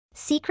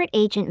Secret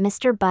Agent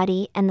Mr.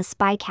 Buddy and the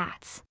Spy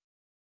Cats.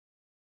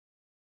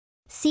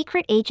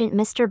 Secret Agent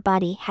Mr.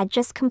 Buddy had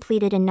just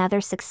completed another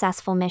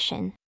successful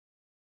mission.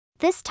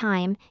 This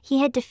time, he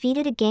had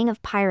defeated a gang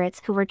of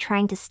pirates who were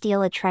trying to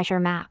steal a treasure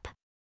map.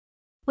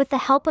 With the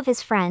help of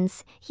his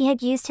friends, he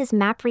had used his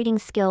map-reading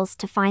skills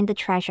to find the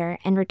treasure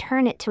and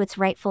return it to its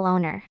rightful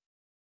owner.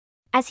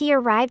 As he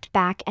arrived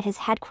back at his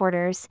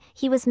headquarters,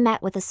 he was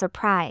met with a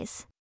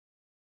surprise.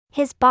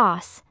 His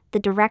boss, the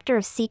director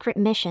of secret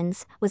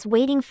missions, was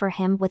waiting for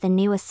him with a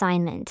new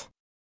assignment.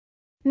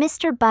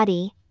 "Mr.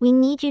 Buddy, we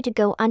need you to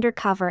go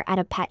undercover at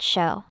a pet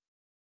show.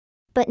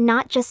 But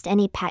not just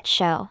any pet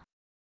show.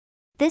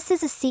 This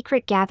is a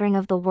secret gathering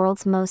of the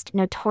world's most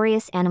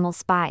notorious animal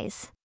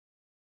spies.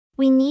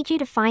 We need you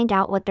to find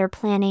out what they're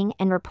planning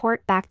and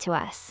report back to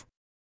us."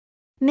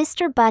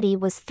 Mr. Buddy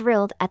was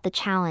thrilled at the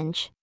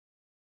challenge.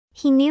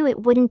 He knew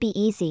it wouldn't be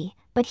easy,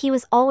 but he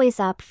was always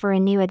up for a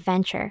new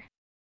adventure.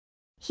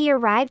 He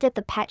arrived at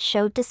the pet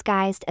show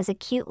disguised as a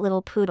cute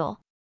little poodle.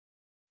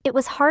 It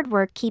was hard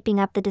work keeping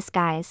up the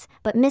disguise,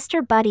 but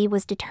Mr. Buddy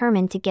was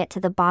determined to get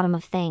to the bottom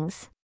of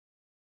things.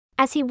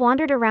 As he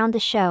wandered around the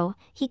show,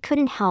 he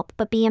couldn't help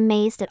but be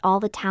amazed at all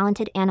the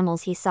talented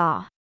animals he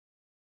saw.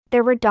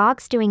 There were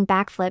dogs doing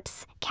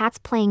backflips, cats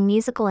playing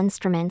musical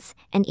instruments,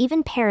 and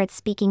even parrots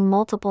speaking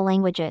multiple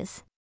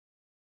languages.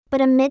 But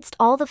amidst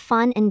all the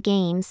fun and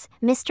games,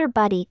 Mr.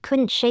 Buddy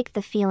couldn't shake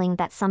the feeling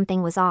that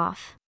something was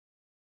off.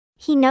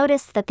 He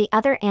noticed that the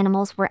other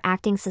animals were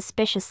acting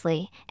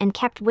suspiciously and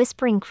kept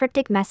whispering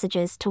cryptic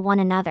messages to one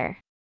another.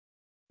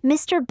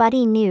 Mr.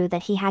 Buddy knew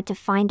that he had to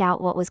find out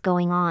what was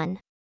going on.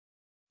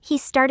 He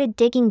started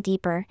digging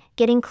deeper,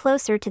 getting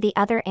closer to the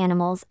other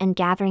animals and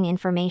gathering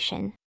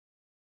information.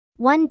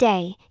 One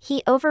day,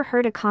 he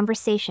overheard a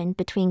conversation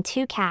between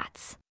two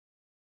cats.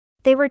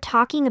 They were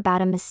talking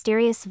about a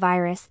mysterious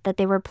virus that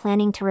they were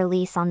planning to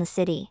release on the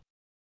city.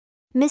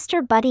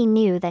 Mr. Buddy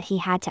knew that he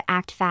had to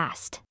act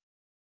fast.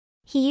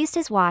 He used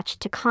his watch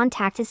to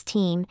contact his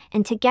team,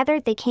 and together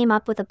they came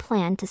up with a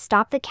plan to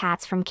stop the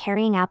cats from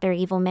carrying out their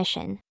evil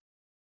mission.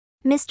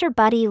 Mr.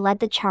 Buddy led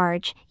the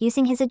charge,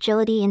 using his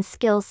agility and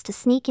skills to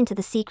sneak into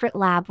the secret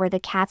lab where the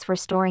cats were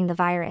storing the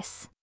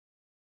virus.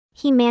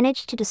 He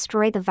managed to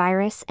destroy the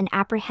virus and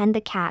apprehend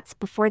the cats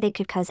before they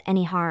could cause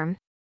any harm.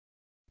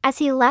 As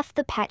he left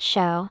the pet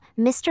show,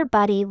 Mr.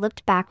 Buddy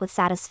looked back with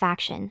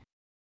satisfaction.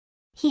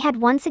 He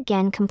had once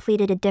again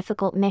completed a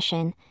difficult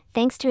mission,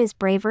 thanks to his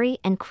bravery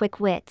and quick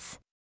wits.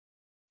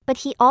 But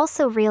he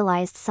also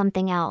realized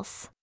something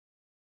else.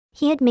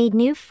 He had made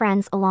new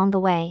friends along the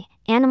way,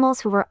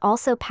 animals who were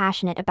also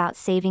passionate about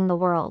saving the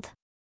world.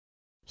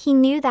 He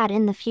knew that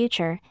in the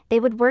future, they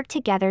would work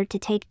together to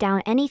take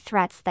down any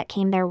threats that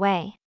came their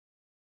way.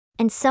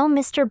 And so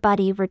Mr.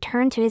 Buddy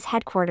returned to his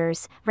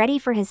headquarters, ready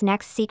for his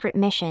next secret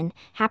mission,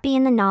 happy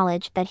in the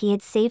knowledge that he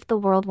had saved the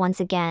world once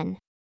again.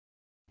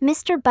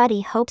 Mr.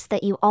 Buddy hopes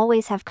that you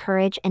always have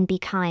courage and be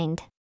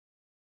kind.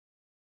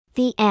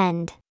 The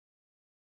end.